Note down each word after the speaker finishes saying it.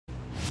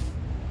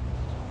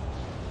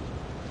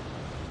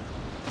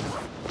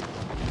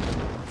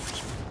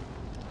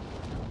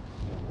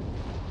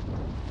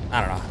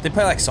I don't know. They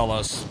play like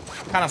solos.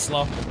 Kind of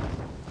slow.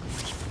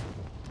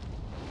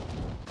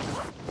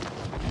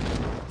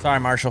 Sorry,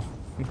 Marshall.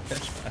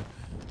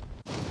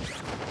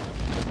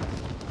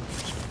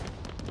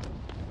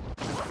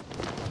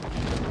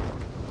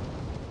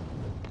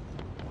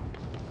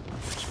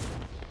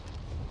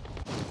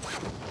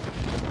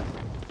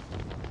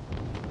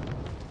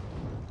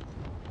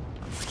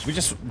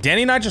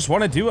 Danny and I just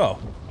won a duo.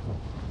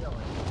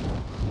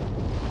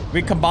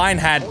 We combined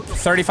had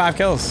 35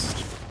 kills.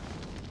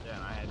 Yeah,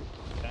 and I had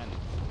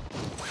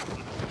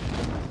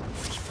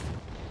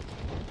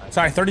 10.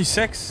 Sorry,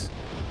 36.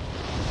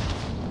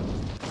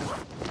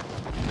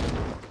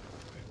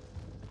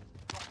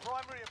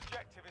 Primary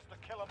objective is to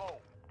kill them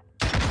all.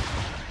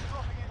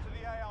 Dropping into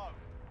the AO.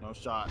 No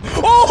shot.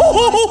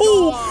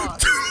 Oh!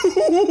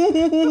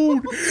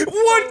 Dude!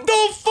 What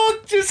the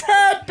fuck just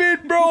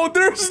happened, bro?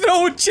 There's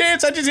no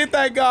chance I just hit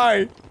that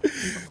guy.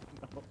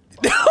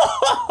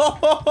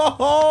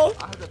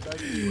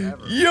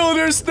 Yo,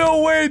 there's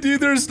no way, dude.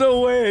 There's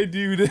no way,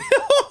 dude.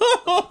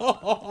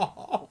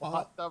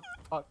 What the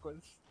fuck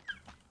was...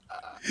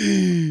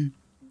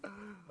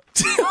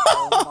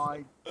 Oh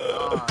my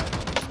god.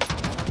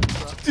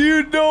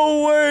 Dude,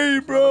 no way,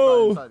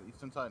 bro.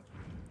 He's inside.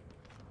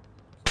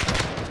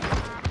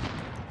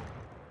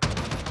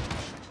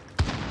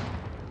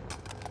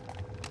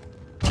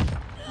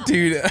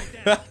 Dude.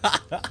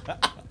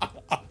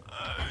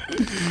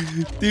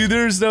 Dude,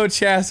 there's no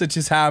chance it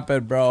just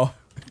happened, bro.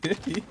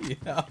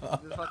 Yeah.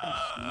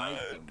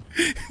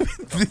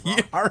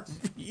 The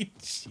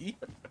RPG.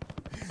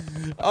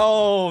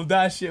 Oh,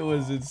 that shit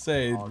was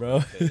insane,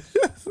 bro.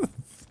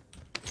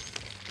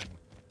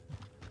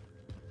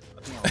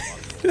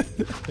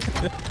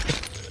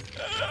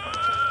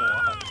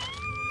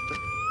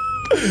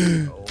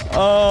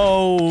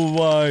 Oh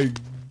my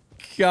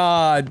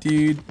god,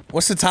 dude.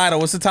 What's the title?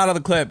 What's the title of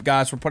the clip,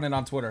 guys? We're putting it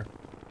on Twitter.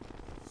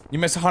 You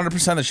miss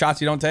 100% of the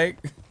shots you don't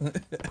take?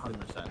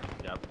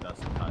 100%. Yep, that's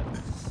the title.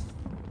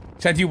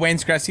 Should I do Wayne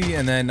Scressy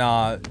and then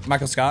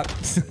Michael Scott?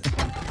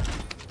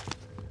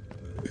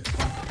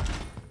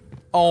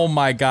 Oh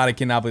my god, I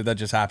cannot believe that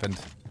just happened.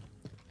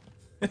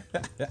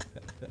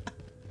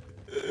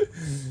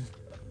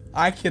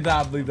 I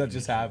cannot believe that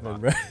just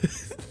happened, bro.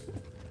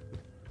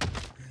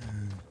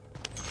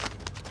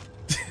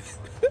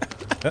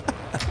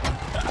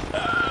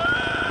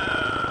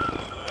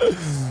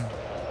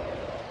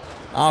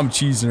 I'm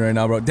cheesing right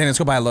now, bro. Dan, let's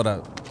go buy a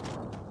loadout.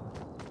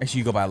 Actually,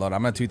 you go buy a loadout.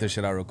 I'm gonna tweet this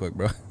shit out real quick,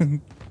 bro.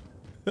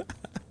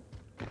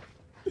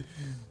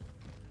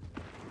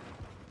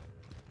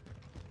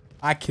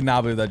 I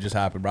cannot believe that just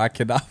happened, bro. I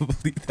cannot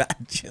believe that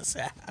just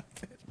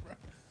happened, bro.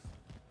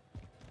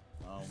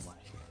 Oh my.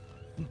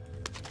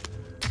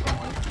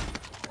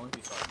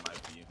 Only thought it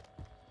might be you.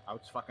 I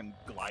was fucking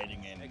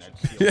gliding in and I'd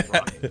see a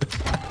rocket.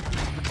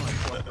 Like,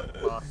 what the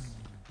fuck?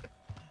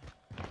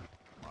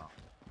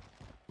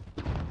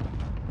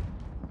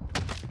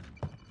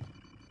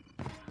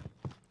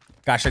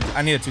 Gosh,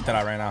 I need to tweet that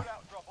out right now.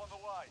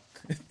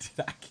 Dude,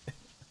 I can't.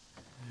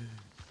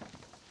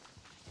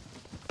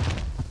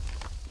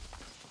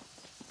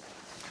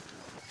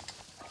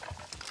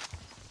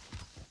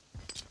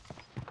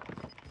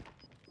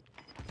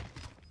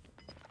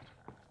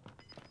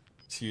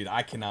 Dude,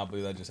 I cannot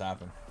believe that just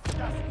happened.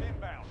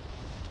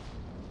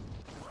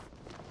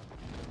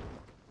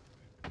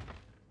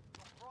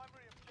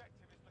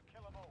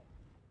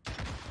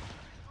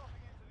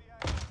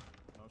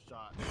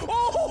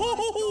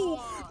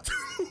 Oh!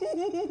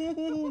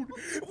 Dude!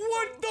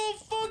 What the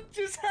fuck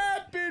just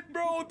happened,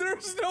 bro?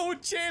 There's no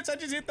chance I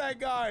just hit that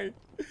guy.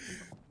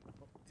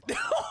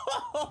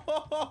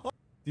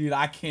 Dude,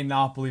 I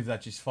cannot believe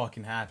that just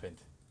fucking happened.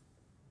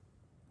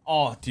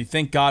 Oh, dude,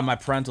 thank God my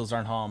parentals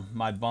aren't home.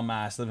 My bum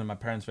ass living in my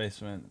parents'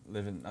 basement.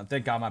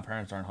 Thank God my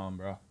parents aren't home,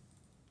 bro.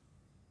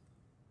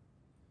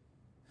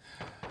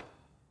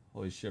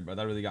 Holy shit, bro.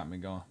 That really got me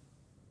going.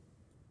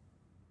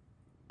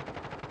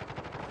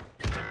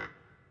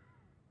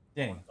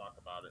 Dang. Talk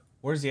about it.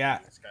 Where's he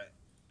at? This guy,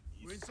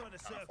 We're inside the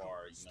circle.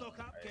 far, Stock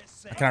up, get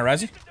set. Can I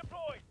res you?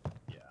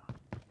 Yeah.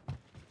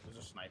 There's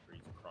a sniper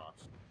he's across.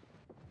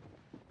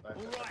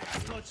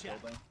 Alright, gotcha.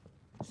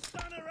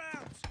 Stun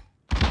around.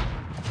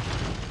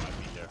 Might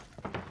be there.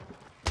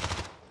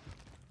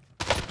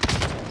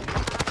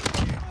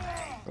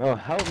 Oh,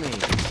 help me.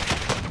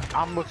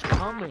 I'm what's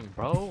coming,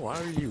 bro. Why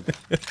are you?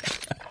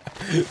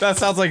 That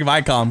sounds like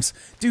my comms.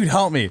 Dude,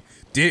 help me.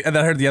 Dude, and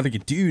then I heard the other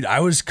kid. Dude,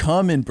 I was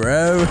coming,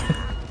 bro.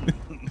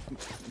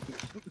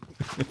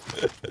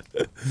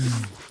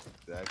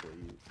 Exactly.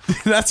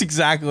 That's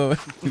exactly what.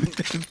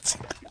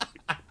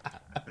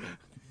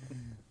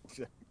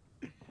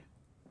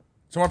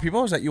 Some more people?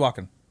 Or is that you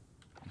walking?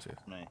 Let's see.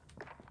 Me.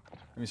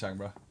 Give me a second,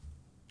 bro.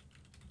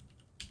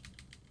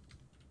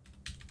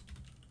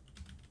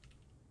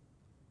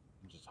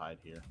 Just hide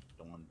here.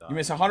 Don't want to die. You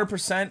miss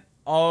 100%.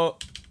 Oh,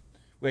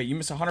 wait. You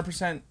miss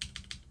 100%.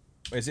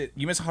 Wait, is it?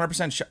 You miss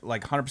 100%.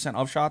 Like 100%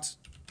 of shots.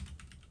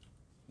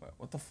 Wait,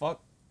 what the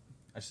fuck?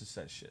 I just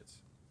said shit.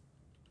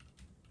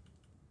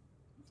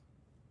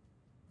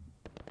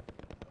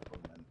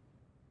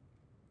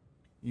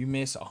 You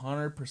miss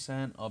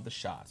 100% of the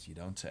shots you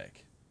don't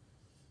take.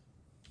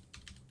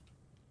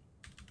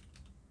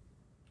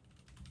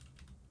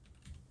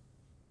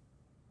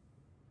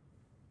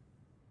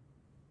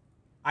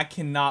 I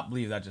cannot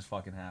believe that just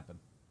fucking happened.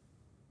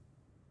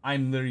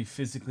 I'm literally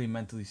physically,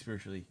 mentally,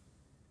 spiritually.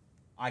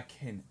 I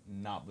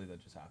cannot believe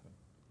that just happened.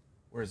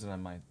 Where is it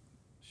on my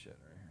shit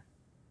right here?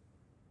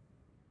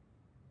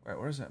 Wait,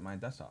 where is it? My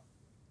desktop.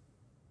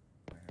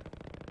 Right here.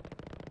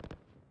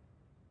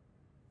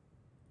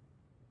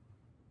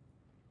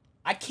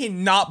 I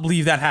cannot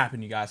believe that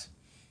happened, you guys.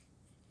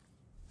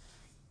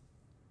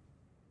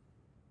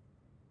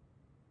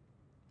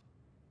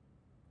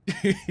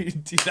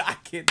 Dude, I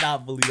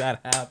cannot believe that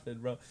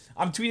happened, bro.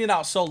 I'm tweeting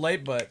out so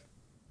late, but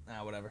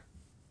whatever.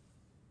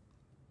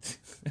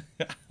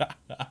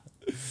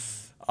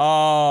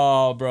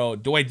 Oh, bro.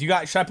 Wait,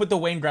 should I put the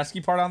Wayne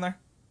Gretzky part on there?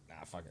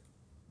 Nah, fuck it.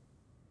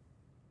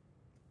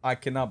 I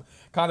cannot.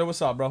 Condor,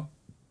 what's up, bro?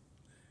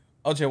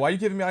 OJ, why are you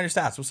giving me all your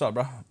stats? What's up,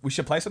 bro? We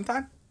should play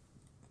sometime?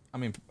 I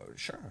mean,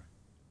 sure.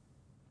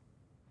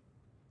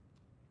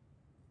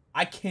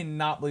 I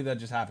cannot believe that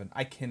just happened.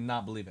 I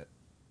cannot believe it.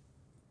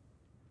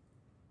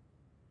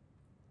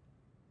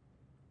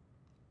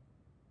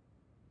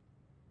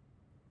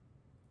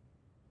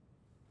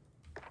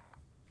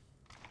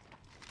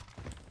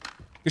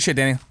 Good shit,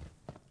 Danny.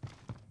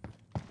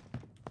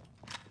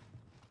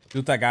 You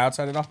with that guy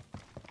outside at all?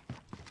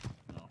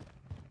 No.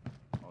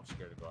 I'm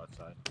scared to go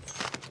outside.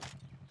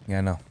 Yeah,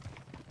 I know.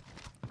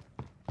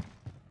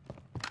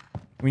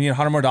 We need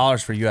 $100 more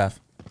for UF.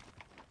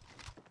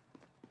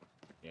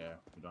 Yeah,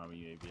 we don't have a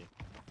UAV.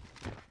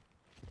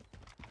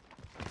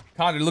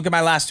 Condor, look at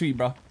my last tweet,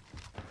 bro.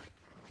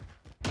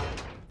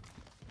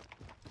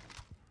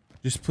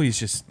 Just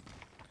please,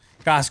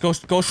 guys, go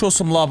show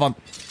some love on.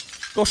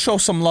 Go show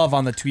some love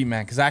on the tweet,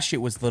 man, because that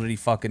shit was literally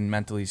fucking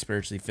mentally,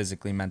 spiritually,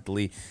 physically,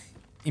 mentally,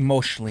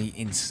 emotionally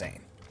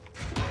insane.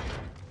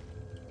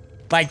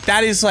 Like,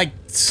 that is, like,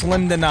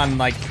 slim to none.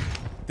 Like,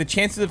 the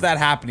chances of that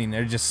happening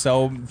are just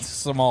so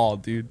small,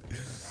 dude.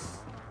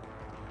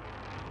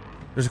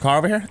 There's a car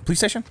over here? Police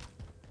station?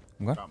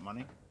 Okay. Got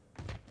money?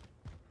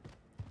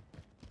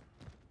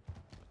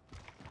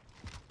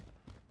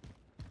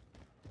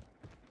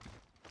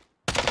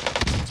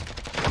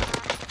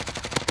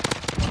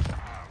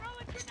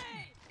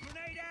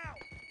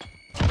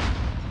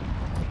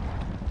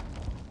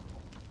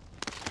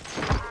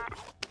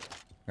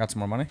 Got some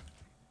more money.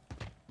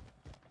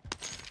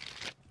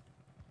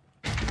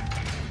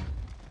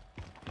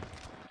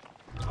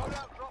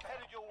 Loadout drop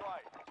headed your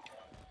way.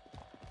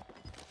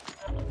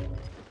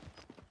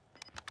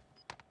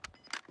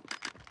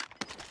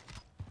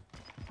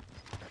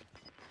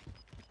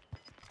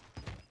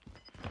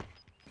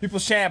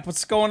 People's champ,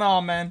 what's going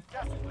on, man?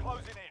 Gas is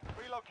closing in.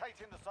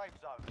 Relocating the safe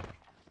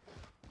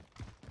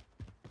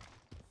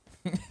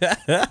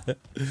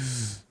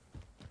zone.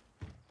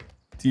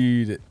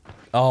 Dude.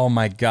 Oh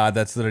my god,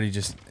 that's literally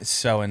just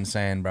so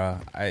insane, bro.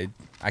 I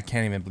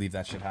can't even believe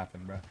that shit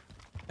happened, bro.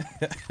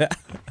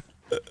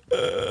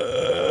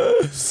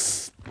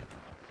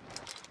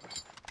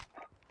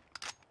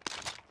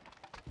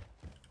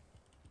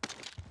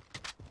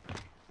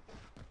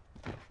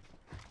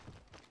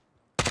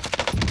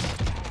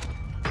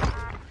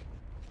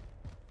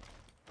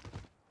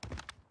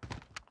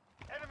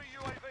 Enemy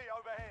UAV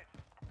overhead.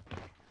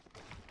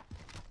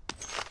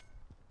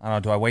 I don't know,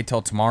 do I wait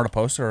till tomorrow to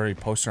post it, or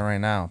post it right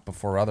now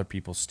before other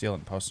people steal it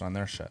and post it on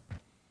their shit?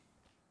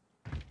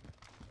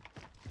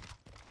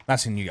 Not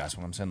saying you guys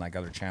when I'm saying like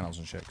other channels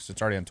and shit, because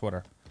it's already on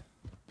Twitter.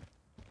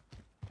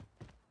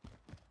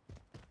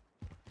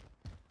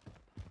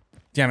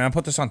 Yeah, man, I'll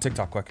put this on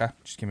TikTok quick, huh?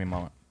 Just give me a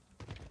moment.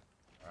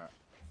 Alright.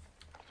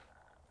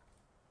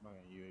 I'm a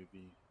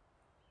UAV.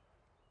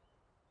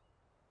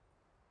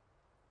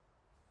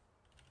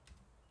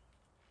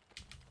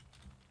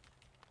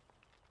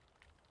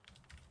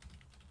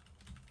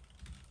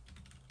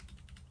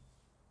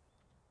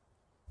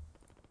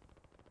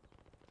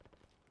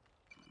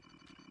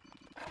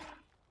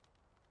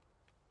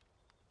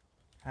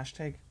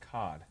 Hashtag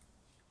COD.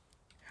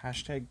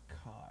 Hashtag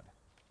COD.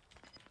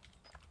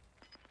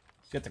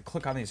 You have to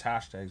click on these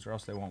hashtags or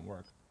else they won't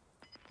work.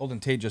 Golden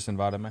Tate just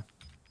invited me.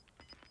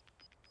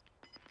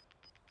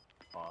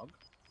 Fog?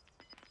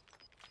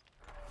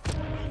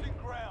 Losing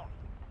ground.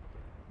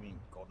 I mean,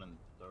 golden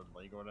third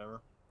leg or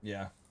whatever.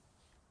 Yeah.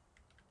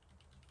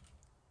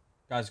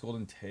 Guys,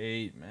 Golden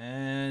Tate,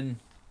 man.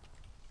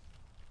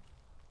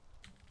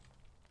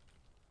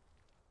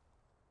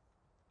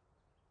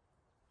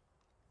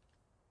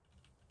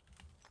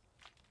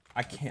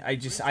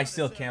 I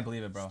still can't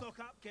believe it, bro. Stock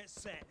up, get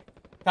set.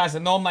 Guys, I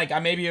know I'm like, I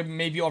may be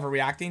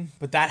overreacting,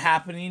 but that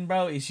happening,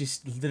 bro, is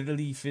just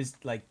literally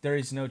like, there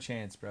is no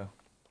chance, bro.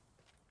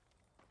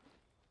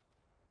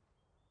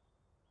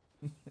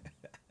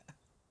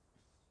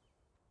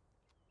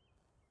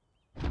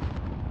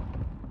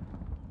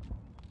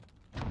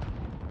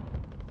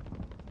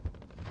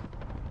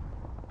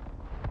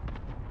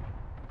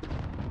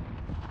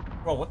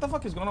 Bro, what the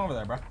fuck is going on over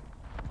there, bro?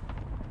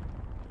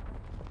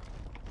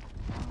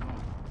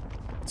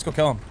 Let's go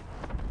kill him.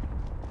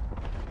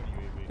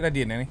 Good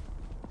idea, Nanny.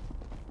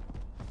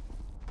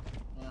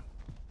 Yeah.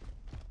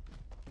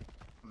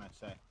 What can I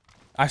say?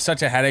 I have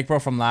such a headache, bro,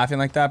 from laughing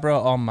like that,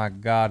 bro. Oh my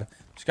god.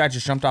 This guy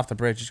just jumped off the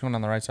bridge. He's going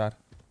on the right side.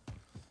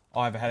 Oh,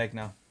 I have a headache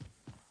now.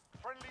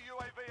 Friendly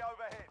UAV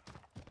overhead.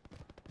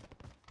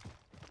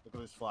 Look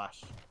at this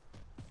flash.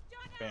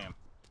 Bam.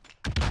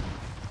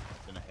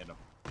 Gonna hit him.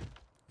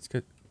 It's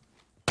good.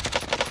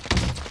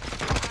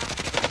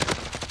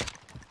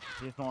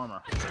 Here's no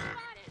armor.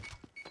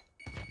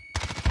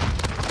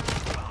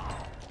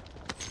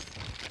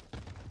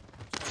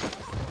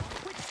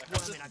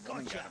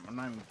 I'm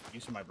not even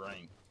using my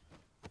brain.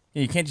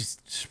 Yeah, you can't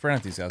just sprint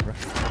at these guys, bro.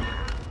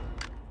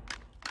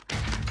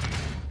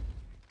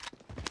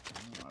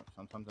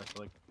 Sometimes I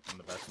feel like I'm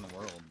the best in the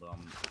world, but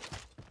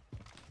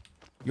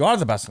You are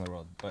the best in the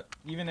world, but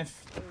even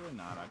if really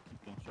not. I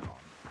keep getting shit on.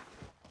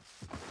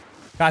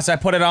 guys, I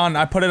put it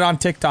on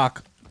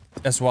TikTok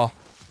as well.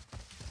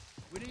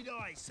 We need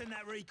eyes. Send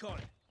that recon.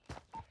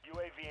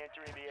 UAV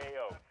entering the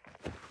AO.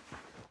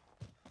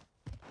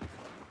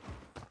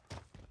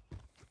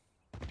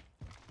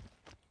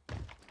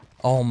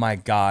 Oh my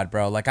god,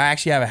 bro. Like, I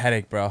actually have a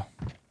headache, bro.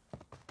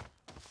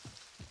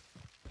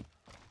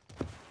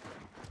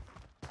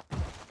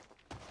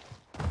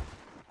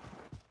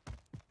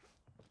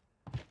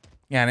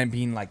 Yeah, and it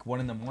being like 1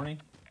 in the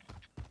morning.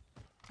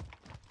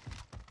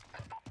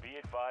 Be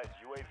advised,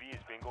 UAV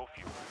is bingo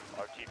fuel.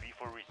 RTB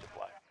for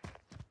resupply.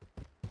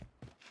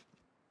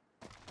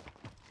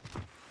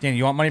 Dan,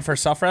 you want money for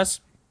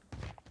self-res?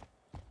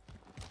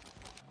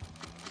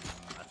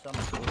 I saw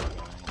my door going.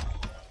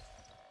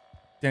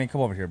 Danny,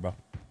 come over here, bro.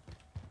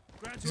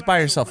 Ground to Just buy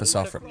actual, yourself a please.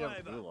 self-res. You have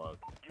a blue log.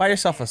 Buy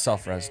yourself a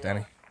self-res,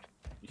 Danny.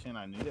 You saying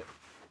I need it?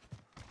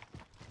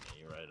 Yeah,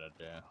 you're right out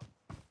there.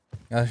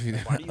 Yeah, if you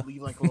Why do you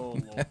leave like little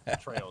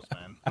trails,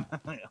 man?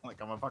 Like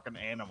I'm a fucking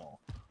animal.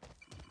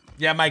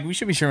 Yeah, Mike, we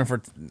should be streaming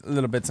for a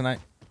little bit tonight.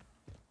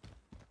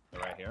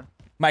 They're right here.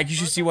 Mike, you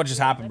should see what just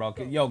happened, bro.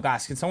 Yo,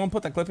 guys, can someone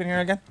put that clip in here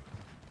again?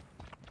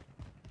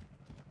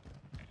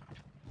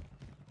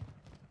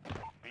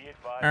 Be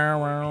advised,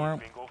 UAV is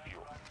bingo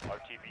fuel.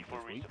 RTB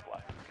for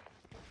resupply.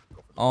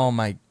 Oh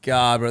my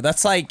god, bro.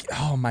 That's like,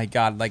 oh my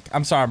god. Like,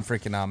 I'm sorry I'm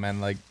freaking out,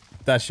 man. Like,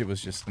 that shit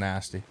was just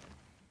nasty.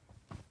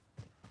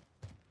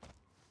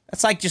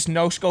 That's like just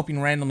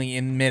no-scoping randomly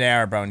in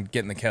midair, bro, and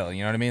getting the kill.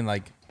 You know what I mean?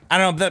 Like, I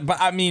don't know, but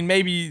I mean,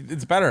 maybe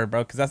it's better,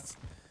 bro, because that's...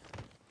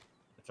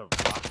 It's a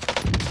rock.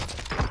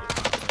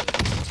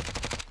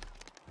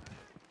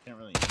 Can't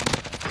really.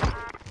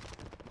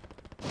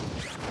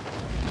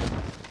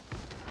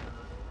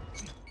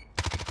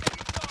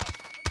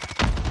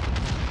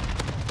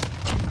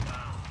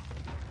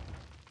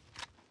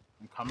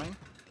 I'm coming.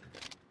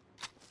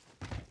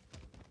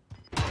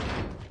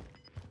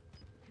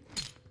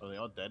 Are they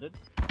all deaded?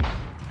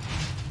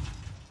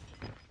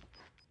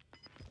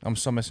 I'm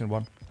still missing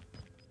one.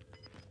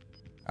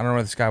 I don't know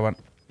where this guy went.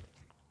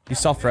 He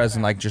self-res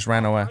and, like, just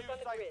ran away. I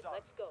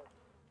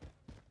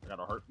got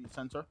a heartbeat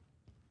sensor.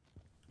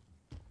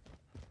 I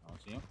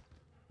don't see him.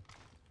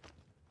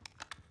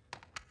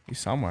 He's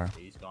somewhere.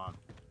 Yeah, he's gone.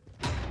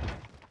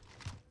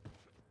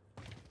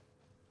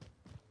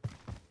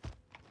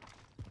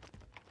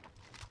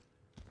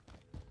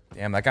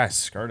 Damn, that guy's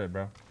skirted,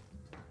 bro.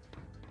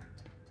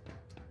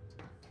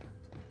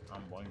 I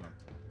don't blame him.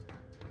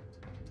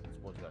 This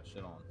boy's got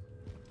shit on.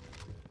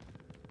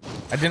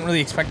 I didn't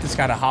really expect this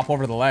guy to hop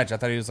over the ledge. I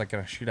thought he was, like,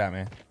 gonna shoot at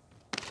me.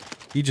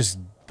 He just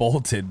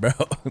bolted, bro.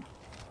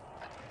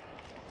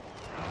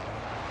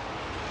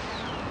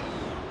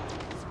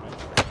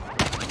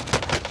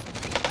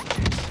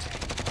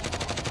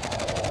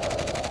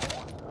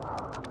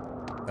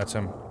 That's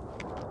him.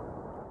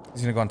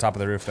 He's gonna go on top of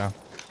the roof now.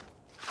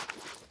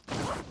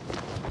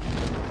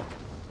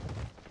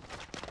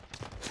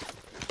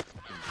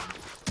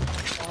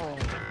 Oh,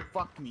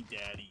 fuck me,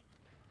 daddy.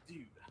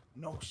 Dude,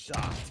 no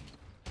shot.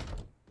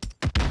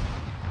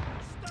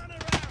 Stun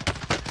around.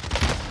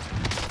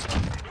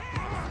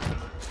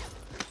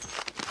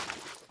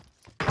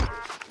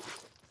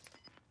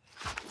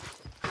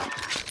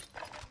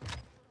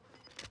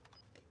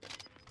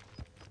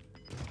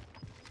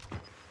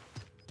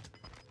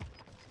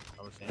 I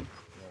was saying,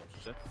 oh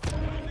shit.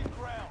 Losing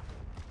ground.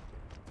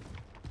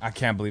 I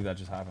can't believe that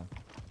just happened.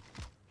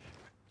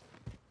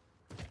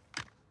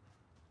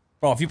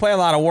 Bro, if you play a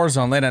lot of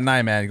Warzone late at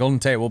night, man, Golden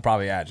Tate will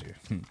probably add you.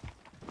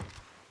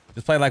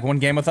 Just play like one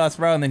game with us,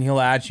 bro, and then he'll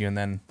add you, and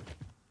then...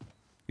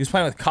 He was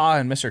playing with Ka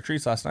and Mr.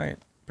 Treats last night.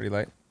 Pretty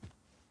late.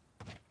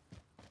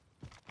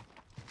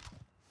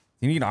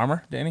 You need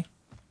armor, Danny?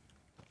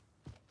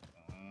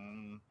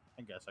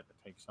 I guess I could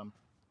take some.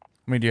 How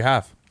many do you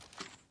have?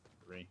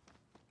 3.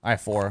 I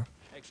have 4.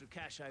 Extra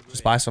cash over Just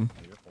here. buy some.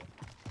 Oh, you're 4.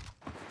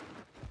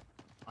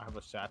 I have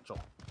a satchel.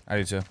 I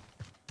do too.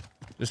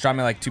 Just drop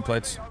me like 2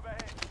 plates. UAV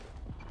overhead.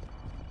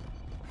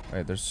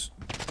 Wait, there's...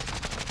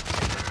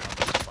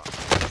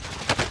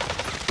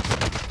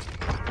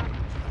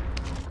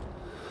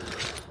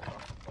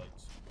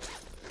 Plates.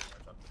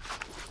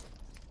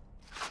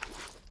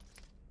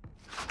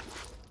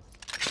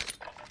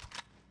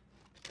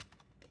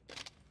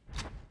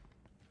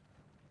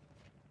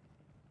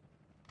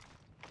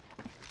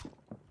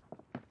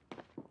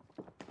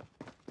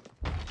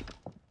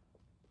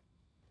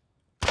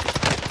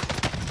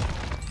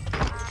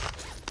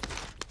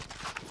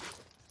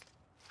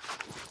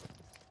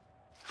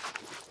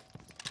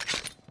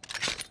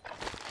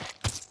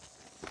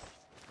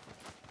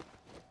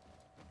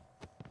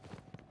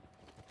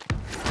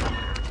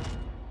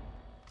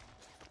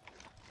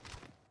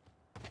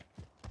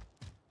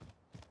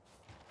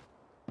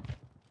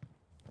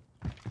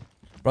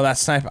 Bro, that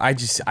sniper,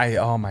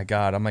 oh my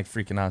god, I'm like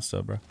freaking out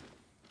still, bro. I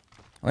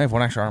only have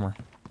 1 extra armor.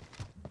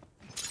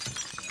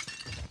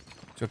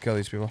 Let's go kill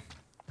these people.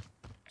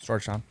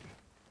 Storage on.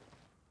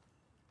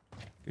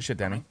 Good shit,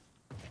 Danny.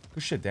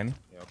 Good shit, Danny.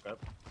 Yeah, okay.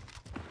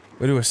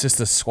 Way to assist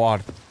the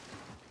squad.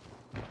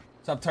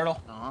 What's up, turtle?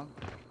 Uh-huh.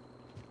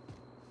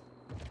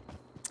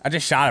 I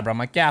just shot it, bro. I'm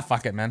like, yeah,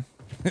 fuck it, man.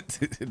 Enemy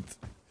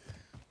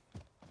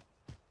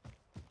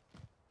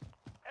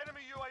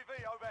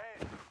UAV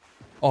overhead.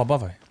 Oh,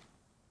 above me.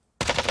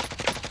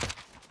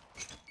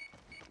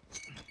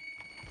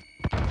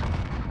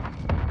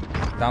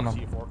 Down one.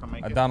 C4 can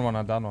make I it. down one.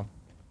 I down one.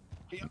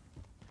 Yeah.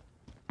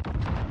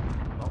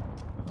 No,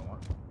 doesn't work.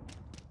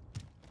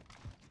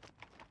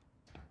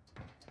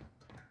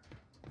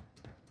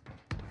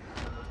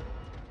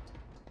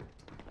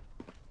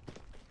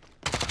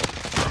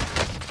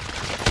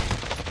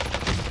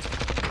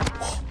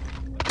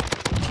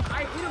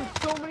 I hit him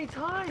so many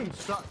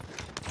times. Shut.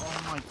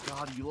 Oh my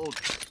god, you little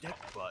dick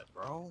butt,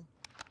 bro.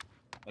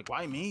 Like,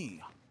 why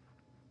me?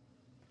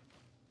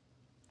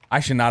 I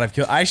should not have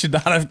killed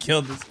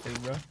this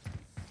kid, bro. I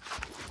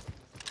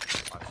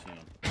see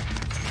him.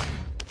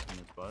 In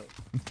his butt.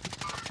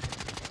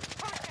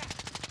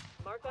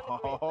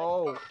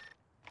 Oh,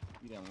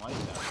 you didn't like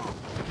that, huh?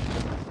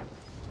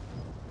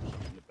 In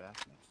the back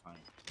next time,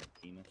 you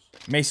penis.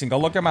 Mason, go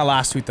look at my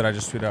last tweet that I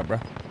just tweeted out, bro.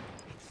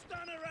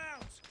 Stunner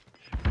rounds.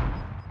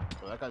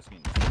 Bro, that guy's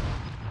getting.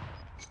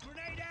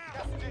 Grenade out.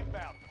 Gas is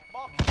inbound.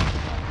 Mark.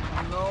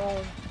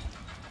 No.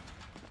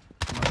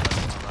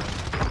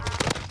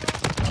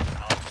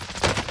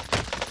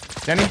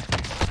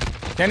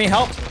 Danny,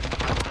 help!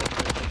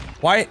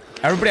 Why?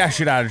 Everybody I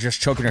shoot at are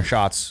just choking their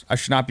shots. I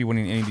should not be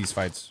winning any of these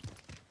fights.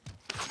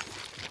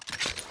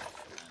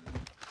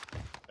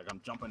 Like,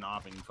 I'm jumping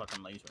off and you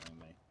fucking lasering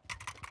me.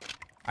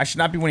 I should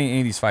not be winning any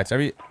of these fights.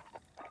 Every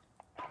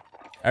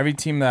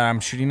team that I'm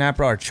shooting at,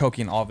 bro, are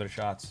choking all of their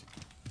shots.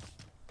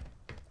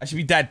 I should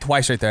be dead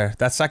twice right there.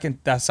 That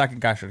second guy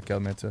should have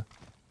killed me too.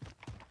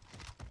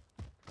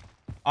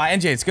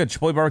 NJ, it's good.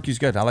 Chipotle barbecue's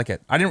good. I like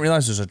it. I didn't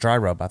realize it was a dry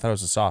rub. I thought it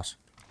was a sauce.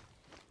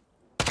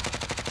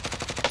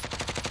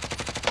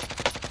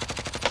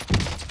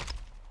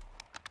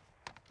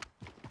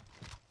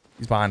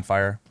 He's behind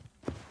fire.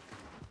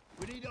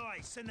 We need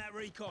eyes. Send that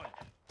recon.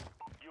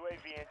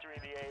 UAV entering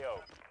the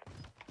AO.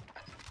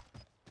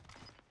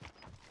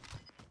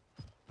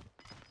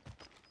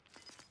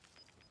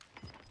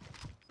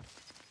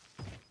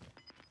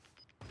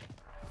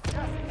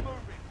 Gas is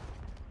moving.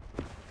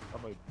 How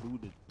about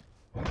booted?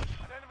 An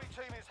enemy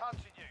team is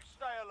hunting you.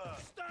 Stay alert.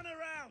 Stunner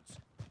rounds.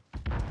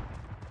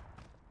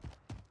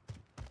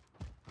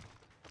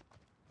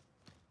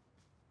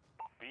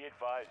 Be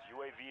advised,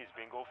 UAV is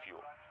bingo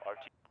fuel.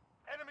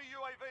 Enemy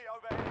UAV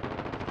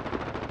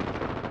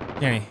overhead.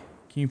 Danny,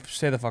 can you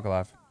stay the fuck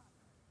alive?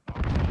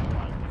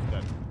 He's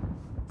dead.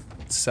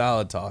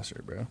 Salad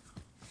tosser, bro.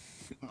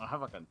 I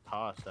have like a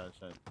toss that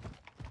shit.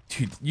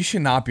 Dude, you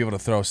should not be able to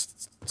throw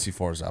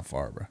C4s that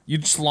far, bro. You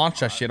just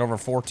launched that shit over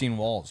 14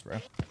 walls, bro.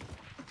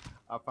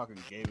 I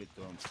fucking gave it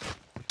to him.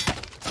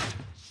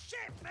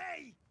 Shit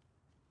me.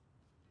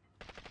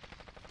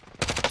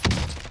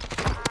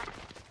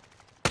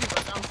 He's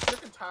like, I'm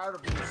sick and tired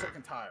of being sick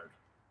and tired.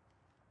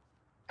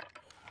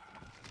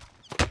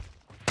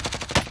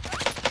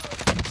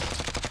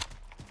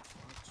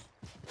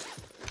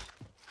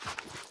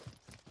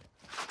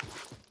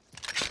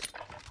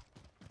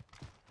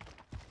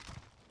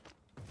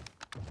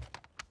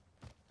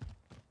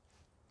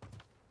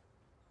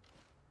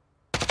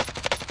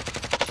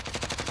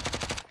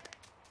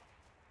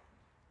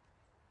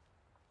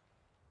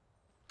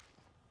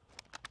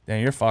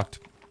 Danny, you're fucked.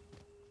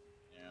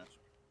 Yeah, that's right.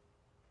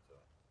 So,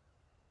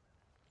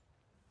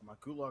 my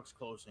gulag's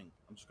closing.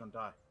 I'm just gonna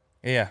die.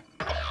 Yeah.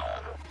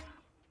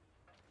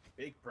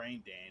 Big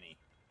brain Danny.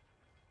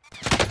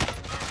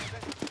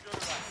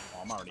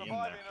 Oh, I'm already in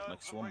there.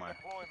 Like swimmer.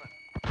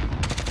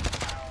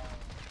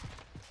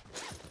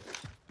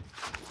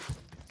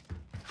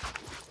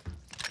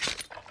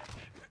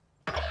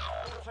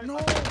 No.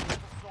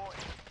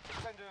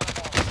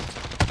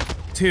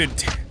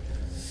 Dude.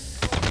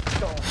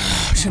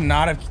 I should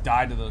not have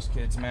died to those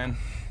kids, man.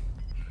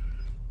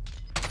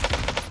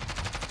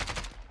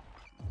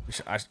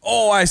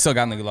 Oh, I still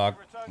got in the gulag.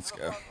 Let's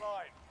go. If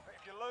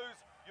you lose,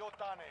 you're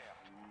done here.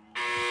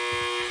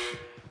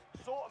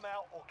 Sort them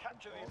out or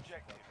capture the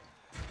objective.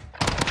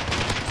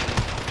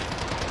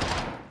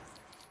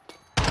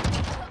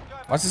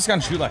 Why's this gun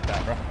shoot like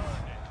that, bro?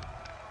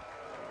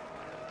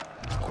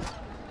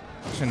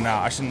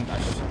 I shouldn't.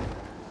 Fighting's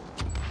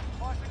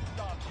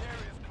done. The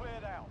area's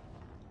cleared out.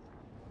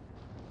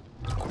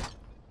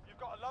 You've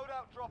got a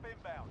loadout drop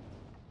inbound.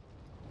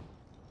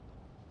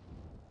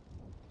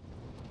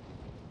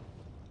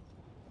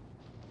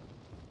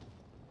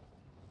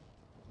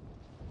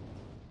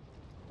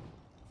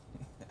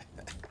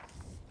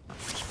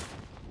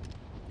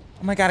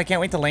 Oh my god, I can't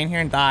wait to lay in here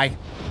and die.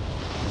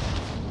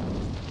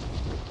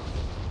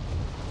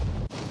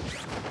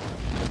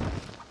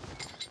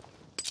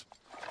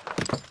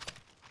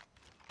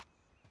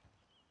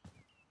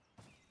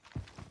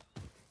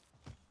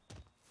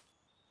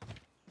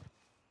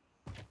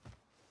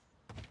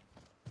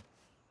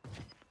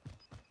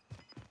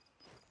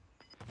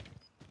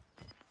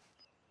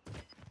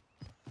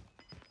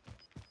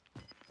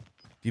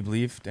 Do you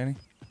believe, Danny?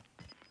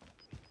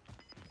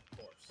 Of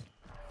course.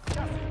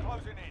 Gas is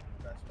closing in.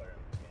 Best player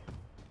in this game.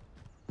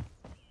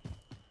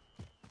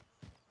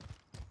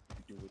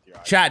 You do with your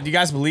eyes Chat, do you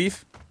closed. guys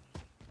believe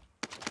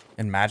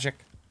in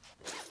magic?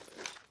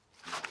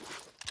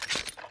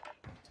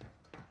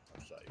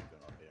 I'll shut you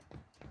down up here.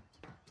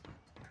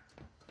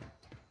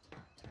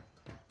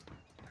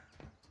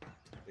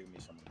 Give me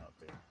someone up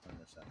here.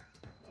 100%.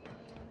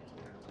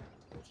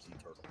 Go sea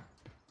turtle.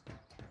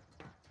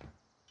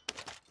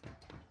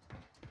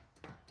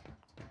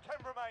 10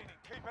 remaining.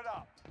 Keep it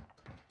up.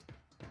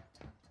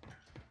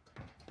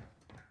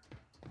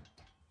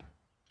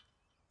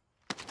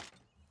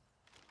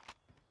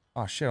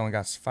 Oh shit! I only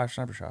got 5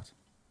 sniper shots.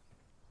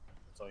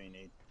 That's all you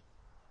need.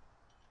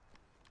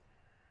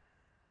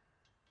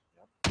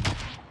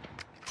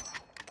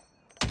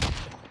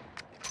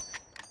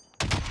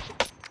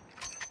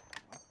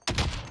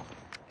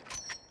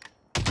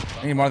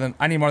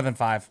 I need more than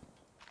 5.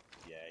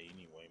 Yeah, you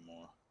need way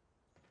more.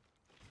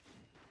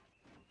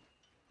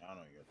 I don't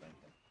know what you're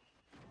thinking.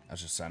 I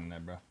was just sending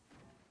it, bro.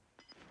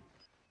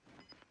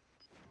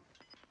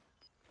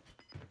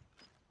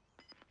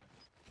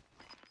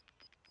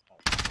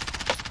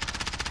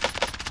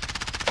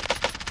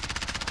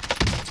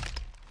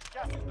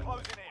 Gas is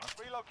closing in.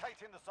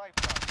 Relocating the safe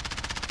zone.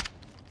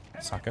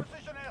 That's not good.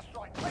 Precision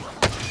airstrike. Take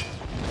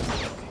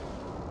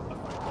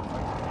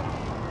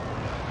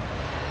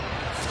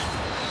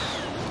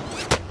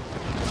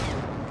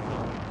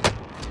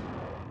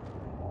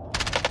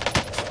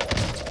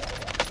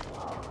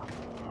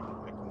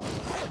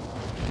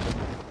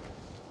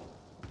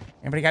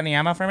Anybody got any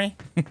ammo for me?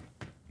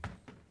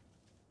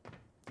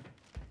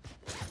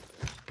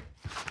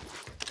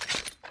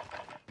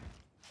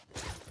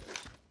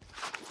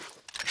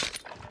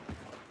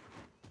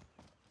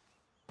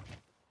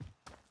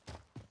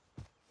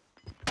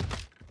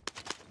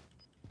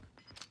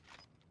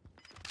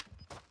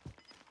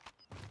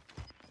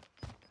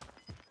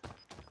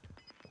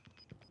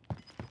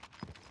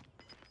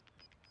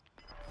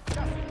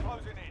 gas is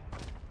closing in.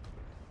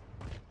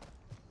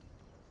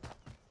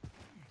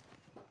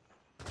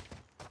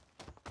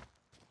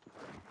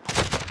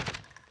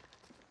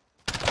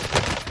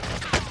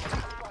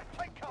 Right,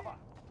 take cover.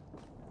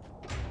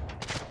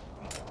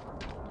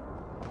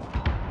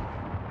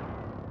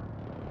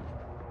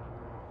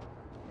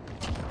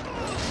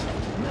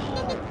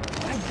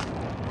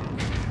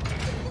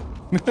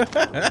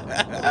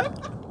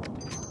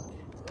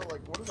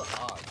 Like, what are the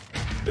odds?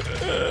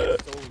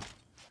 So,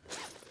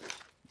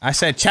 I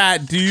said,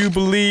 chat, do you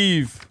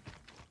believe?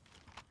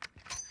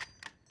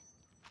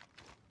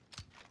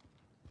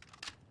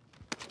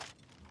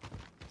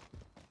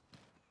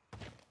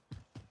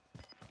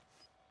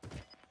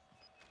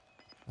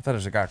 I thought there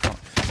was a guy coming.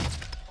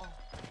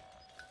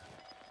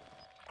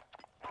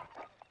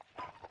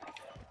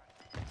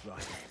 Right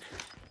then.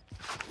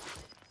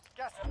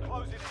 Gas is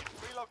closing in.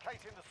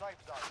 Relocating the safe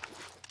zone.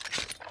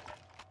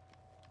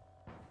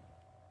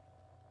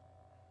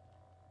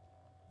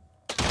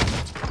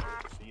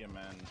 see ya,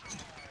 man.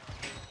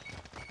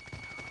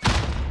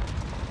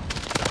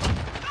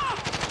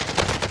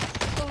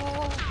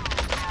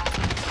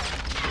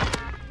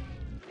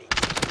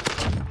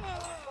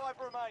 Five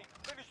remain.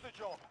 Finish the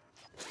job.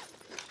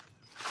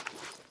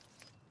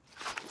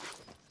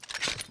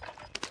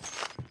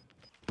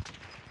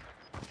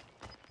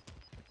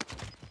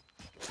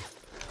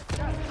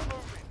 Gas is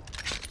moving.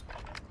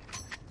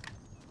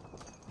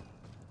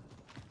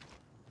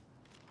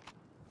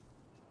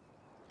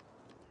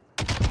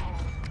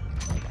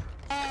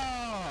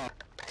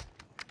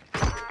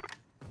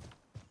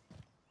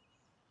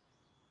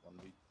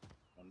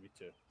 One v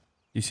two.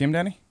 You see him,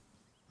 Danny?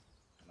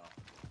 No.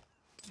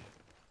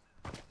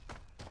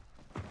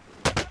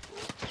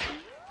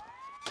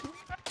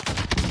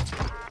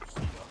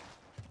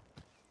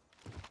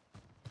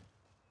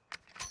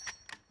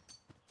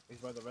 He's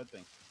by the red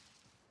thing.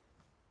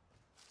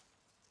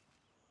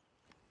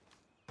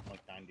 I'm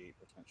like 98%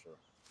 sure.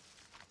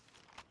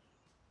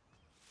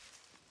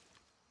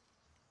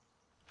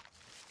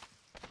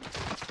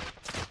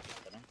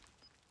 Kidding?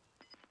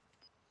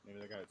 Maybe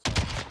the guy outside.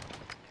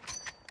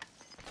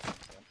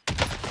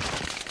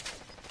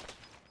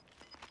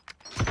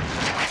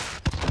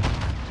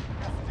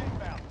 Gas is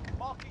inbound.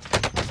 Marking the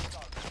safe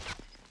zone.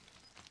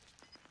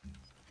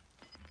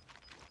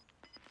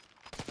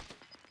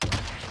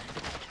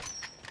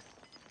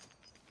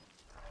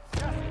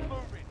 Gas is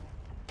moving.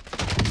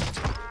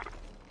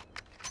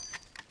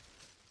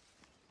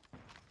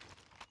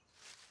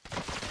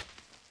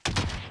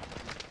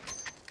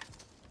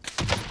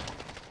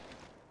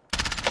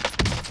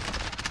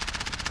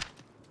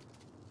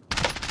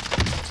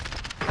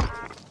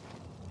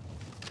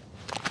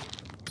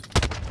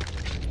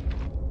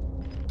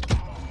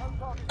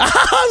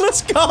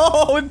 Let's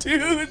go,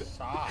 dude.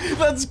 Stop.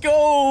 Let's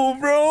go,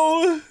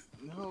 bro.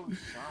 No,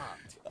 stop.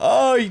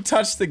 Oh, you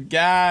touched the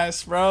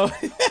gas, bro.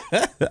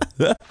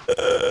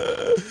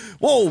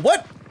 Whoa,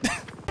 what?